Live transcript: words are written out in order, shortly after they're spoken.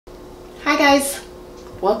Hi guys!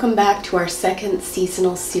 Welcome back to our second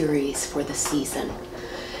seasonal series for the season.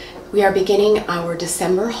 We are beginning our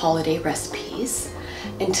December holiday recipes,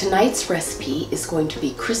 and tonight's recipe is going to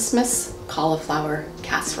be Christmas cauliflower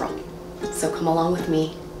casserole. So come along with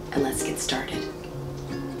me and let's get started.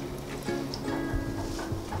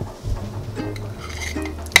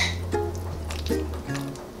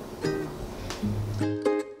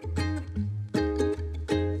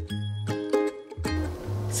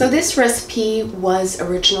 So this recipe was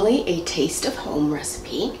originally a taste of home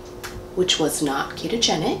recipe, which was not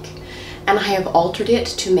ketogenic, and I have altered it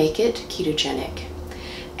to make it ketogenic.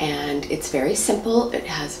 And it's very simple, it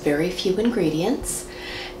has very few ingredients,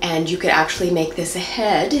 and you could actually make this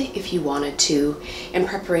ahead if you wanted to in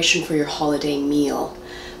preparation for your holiday meal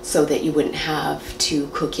so that you wouldn't have to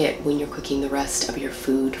cook it when you're cooking the rest of your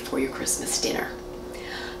food for your Christmas dinner.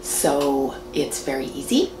 So it's very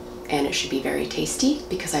easy. And it should be very tasty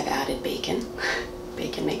because I've added bacon.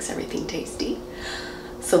 Bacon makes everything tasty.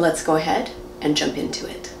 So let's go ahead and jump into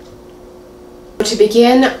it. To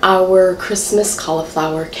begin our Christmas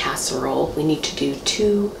cauliflower casserole, we need to do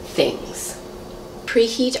two things.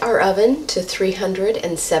 Preheat our oven to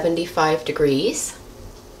 375 degrees.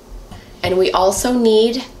 And we also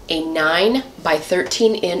need a 9 by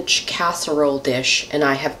 13 inch casserole dish, and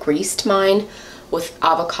I have greased mine with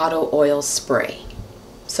avocado oil spray.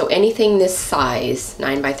 So anything this size,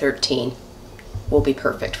 9 by 13, will be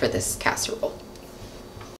perfect for this casserole.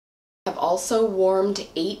 I've also warmed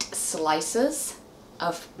 8 slices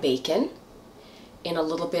of bacon in a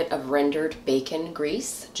little bit of rendered bacon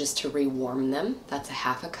grease just to rewarm them. That's a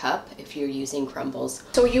half a cup if you're using crumbles.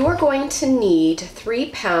 So you are going to need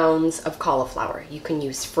 3 pounds of cauliflower. You can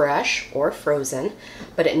use fresh or frozen,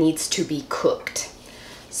 but it needs to be cooked.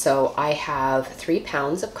 So I have 3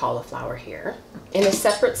 pounds of cauliflower here. In a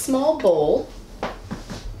separate small bowl,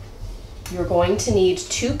 you're going to need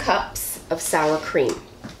 2 cups of sour cream.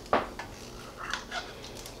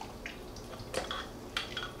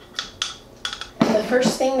 And the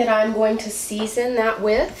first thing that I'm going to season that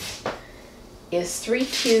with is 3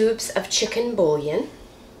 cubes of chicken bouillon.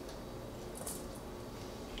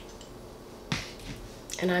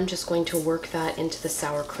 And I'm just going to work that into the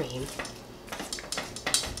sour cream.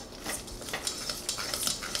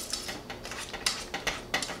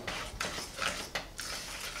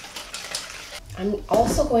 I'm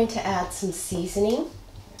also going to add some seasoning.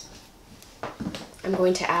 I'm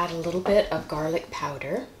going to add a little bit of garlic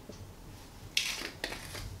powder.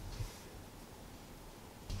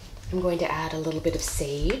 I'm going to add a little bit of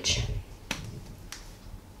sage.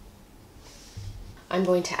 I'm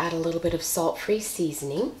going to add a little bit of salt-free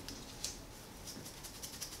seasoning.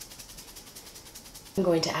 I'm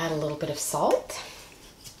going to add a little bit of salt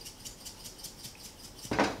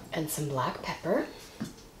and some black pepper.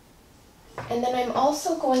 And then I'm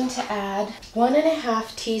also going to add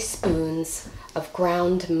 1½ teaspoons of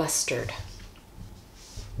ground mustard.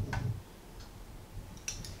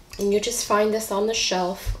 And you just find this on the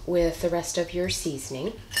shelf with the rest of your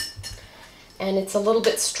seasoning. And it's a little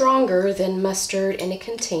bit stronger than mustard in a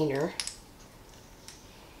container.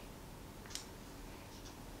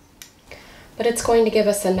 But it's going to give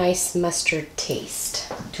us a nice mustard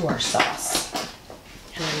taste to our sauce.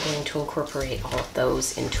 And I'm going to incorporate all of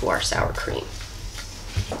those into our sour cream.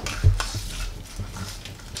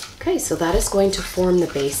 Okay, so that is going to form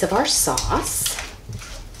the base of our sauce.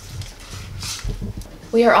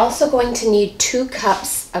 We are also going to need 2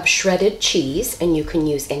 cups of shredded cheese, and you can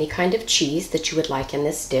use any kind of cheese that you would like in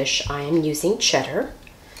this dish. I am using cheddar,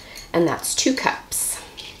 and that's 2 cups.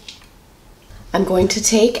 I'm going to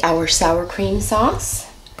take our sour cream sauce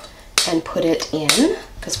and put it in,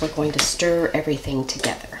 because we're going to stir everything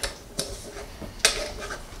together.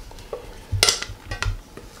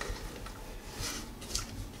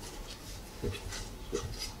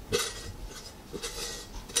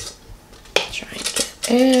 Try and get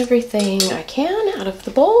everything I can out of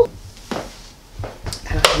the bowl.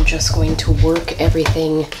 And I'm just going to work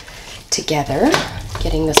everything together,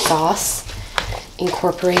 getting the sauce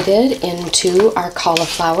incorporated into our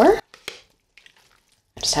cauliflower.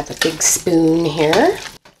 I just have a big spoon here.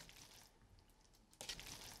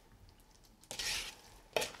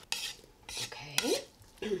 Okay.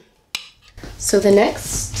 So the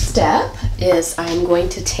next step is I'm going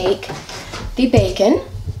to take the bacon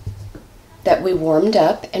that we warmed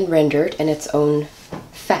up and rendered in its own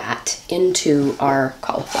fat into our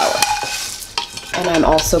cauliflower. And I'm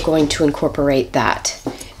also going to incorporate that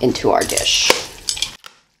into our dish.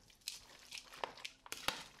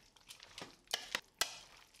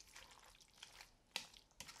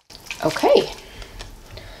 Okay,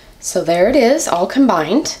 So there it is, all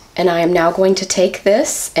combined, and I am now going to take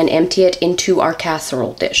this and empty it into our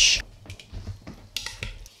casserole dish.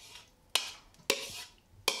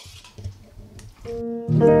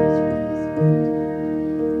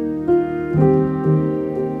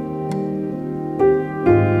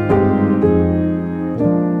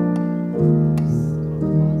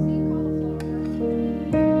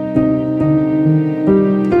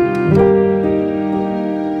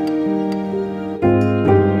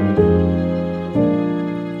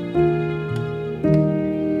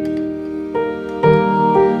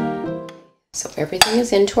 So everything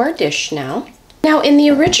is into our dish now. Now, in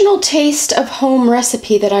the original Taste of Home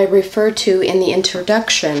recipe that I referred to in the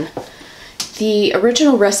introduction, the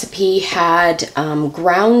original recipe had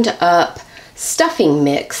ground up stuffing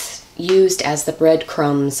mix used as the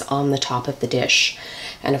breadcrumbs on the top of the dish.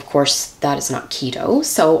 And of course, that is not keto,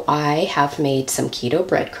 so I have made some keto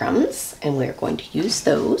breadcrumbs, and we're going to use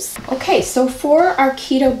those. Okay, so for our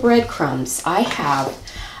keto breadcrumbs, I have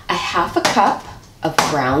a half a cup of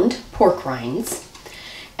ground pork rinds,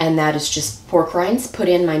 and that is just pork rinds put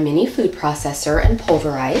in my mini food processor and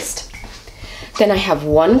pulverized. Then I have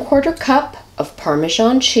 1/4 cup of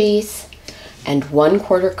Parmesan cheese and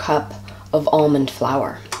 1/4 cup of almond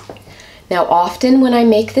flour. Now, often when I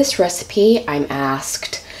make this recipe, I'm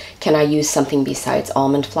asked, can I use something besides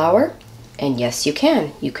almond flour? And yes, you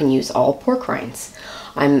can. You can use all pork rinds.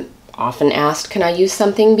 I'm often asked, can I use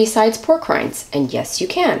something besides pork rinds? And yes, you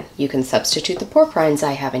can. You can substitute the pork rinds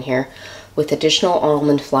I have in here with additional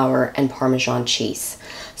almond flour and Parmesan cheese.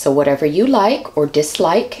 So whatever you like or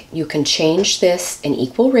dislike, you can change this in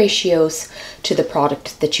equal ratios to the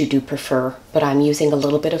product that you do prefer, but I'm using a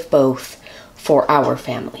little bit of both for our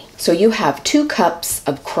family. So you have 2 cups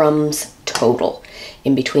of crumbs total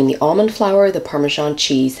in between the almond flour, the Parmesan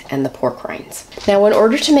cheese, and the pork rinds. Now, in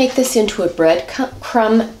order to make this into a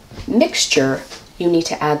breadcrumb mixture, you need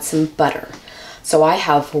to add some butter. So I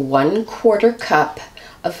have 1/4 cup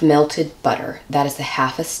of melted butter. That is a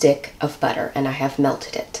half a stick of butter, and I have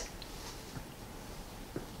melted it.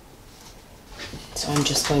 So I'm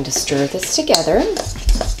just going to stir this together, and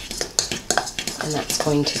that's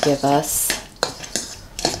going to give us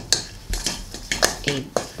a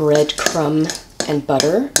breadcrumb and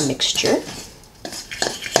butter mixture.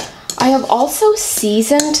 I have also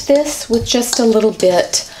seasoned this with just a little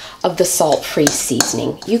bit of the salt-free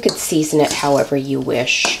seasoning. You could season it however you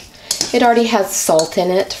wish. It already has salt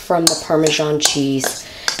in it from the Parmesan cheese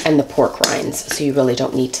and the pork rinds, so you really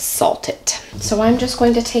don't need to salt it. So I'm just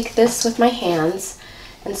going to take this with my hands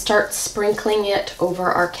and start sprinkling it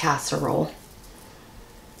over our casserole.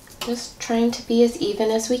 Just trying to be as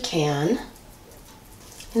even as we can.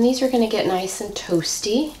 And these are going to get nice and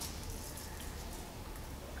toasty.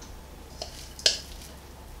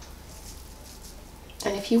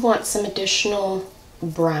 And if you want some additional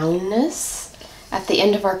brownness at the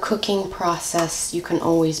end of our cooking process, you can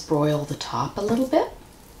always broil the top a little bit.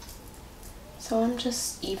 So I'm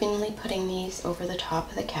just evenly putting these over the top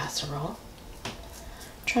of the casserole,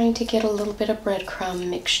 trying to get a little bit of breadcrumb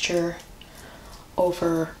mixture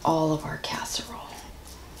over all of our casserole.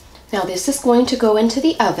 Now this is going to go into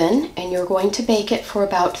the oven, and you're going to bake it for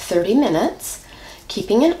about 30 minutes,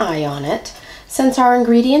 keeping an eye on it. Since our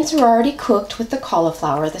ingredients are already cooked with the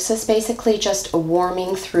cauliflower, this is basically just a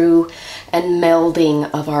warming through and melding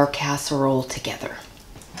of our casserole together.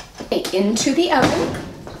 Okay, into the oven,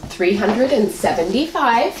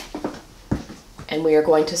 375, and we are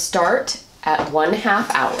going to start at 1/2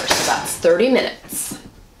 hour, so that's 30 minutes.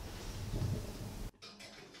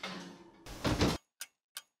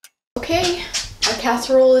 Okay, our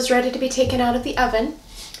casserole is ready to be taken out of the oven.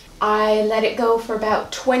 I let it go for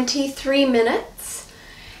about 23 minutes,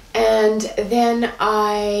 and then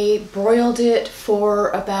I broiled it for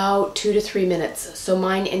about 2 to 3 minutes. So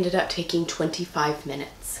mine ended up taking 25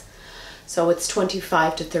 minutes. So it's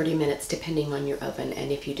 25 to 30 minutes depending on your oven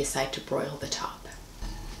and if you decide to broil the top.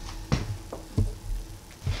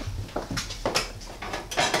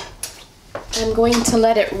 I'm going to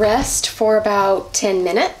let it rest for about 10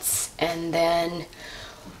 minutes, and then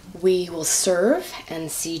we will serve,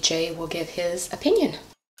 and CJ will give his opinion.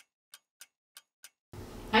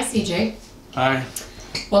 Hi, CJ. Hi.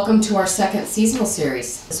 Welcome to our second seasonal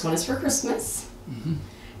series. This one is for Christmas,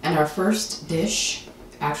 and our first dish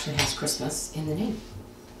actually has Christmas in the name.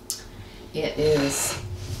 It is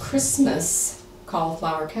Christmas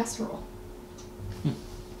Cauliflower Casserole.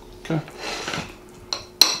 Okay.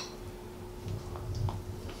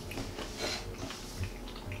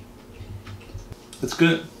 It's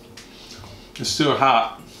good. It's still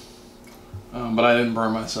hot, but I didn't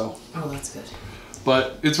burn myself. Oh, that's good.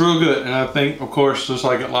 But it's real good, and I think, of course, just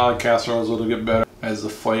like a lot of casseroles, it'll get better as the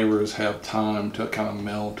flavors have time to kind of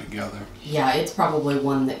meld together. Yeah, it's probably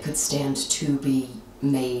one that could stand to be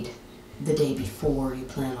made the day before you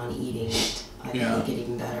plan on eating it. I think it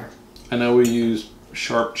even better. I know we use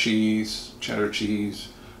sharp cheese, cheddar cheese.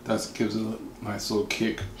 That gives it a nice little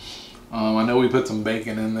kick. I know we put some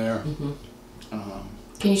bacon in there. Mm-hmm.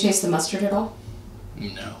 Can you taste the mustard at all?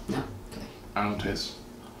 No. No? Okay. I don't taste.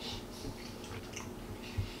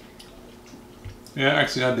 Yeah,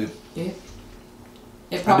 actually I do. Do you?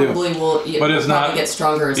 It probably will, but it's not, get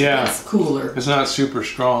stronger as it gets cooler. It's not super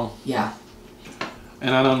strong. Yeah.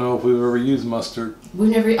 And I don't know if we've ever used mustard.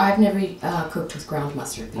 I've never cooked with ground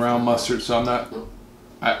mustard before. Ground mustard, so I'm not,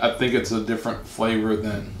 I think it's a different flavor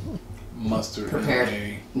than mustard prepared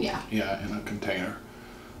in a container.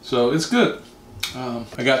 So it's good.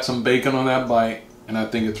 I got some bacon on that bite, and I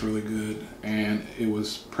think it's really good, and it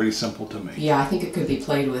was pretty simple to make. Yeah, I think it could be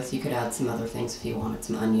played with. You could add some other things if you wanted,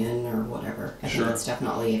 some onion or whatever. I think it's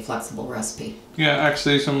definitely a flexible recipe. Yeah,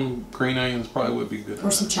 actually some green onions probably would be good.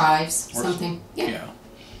 Or some chives, something. Yeah.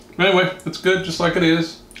 But anyway, it's good just like it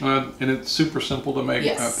is, and it's super simple to make.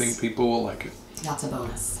 Yes. I think people will like it. That's a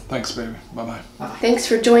bonus. Thanks, baby. Bye-bye. Bye-bye. Thanks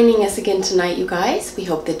for joining us again tonight, you guys. We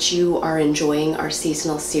hope that you are enjoying our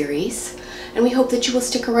seasonal series, and we hope that you will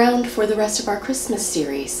stick around for the rest of our Christmas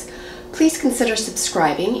series. Please consider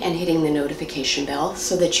subscribing and hitting the notification bell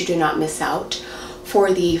so that you do not miss out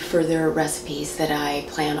for the further recipes that I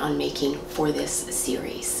plan on making for this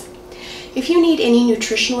series. If you need any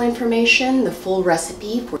nutritional information, the full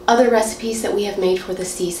recipe for other recipes that we have made for the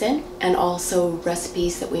season, and also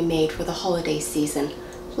recipes that we made for the holiday season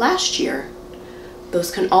last year,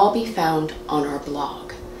 those can all be found on our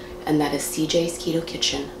blog, and that is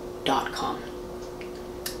CJsKetoKitchen.com.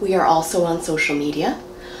 We are also on social media.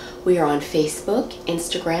 We are on Facebook,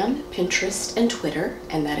 Instagram, Pinterest, and Twitter,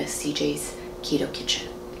 and that is CJ's Keto Kitchen.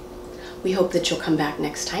 We hope that you'll come back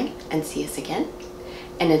next time and see us again.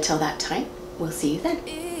 And until that time, we'll see you then.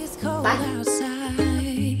 It's cold Bye.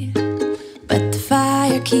 outside, but the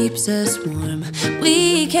fire keeps us warm.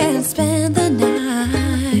 We can spend the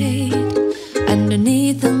night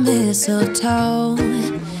underneath the mistletoe.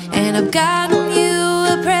 And I've gotten you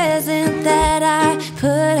a present that I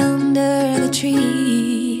put under the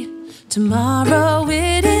tree. Tomorrow we're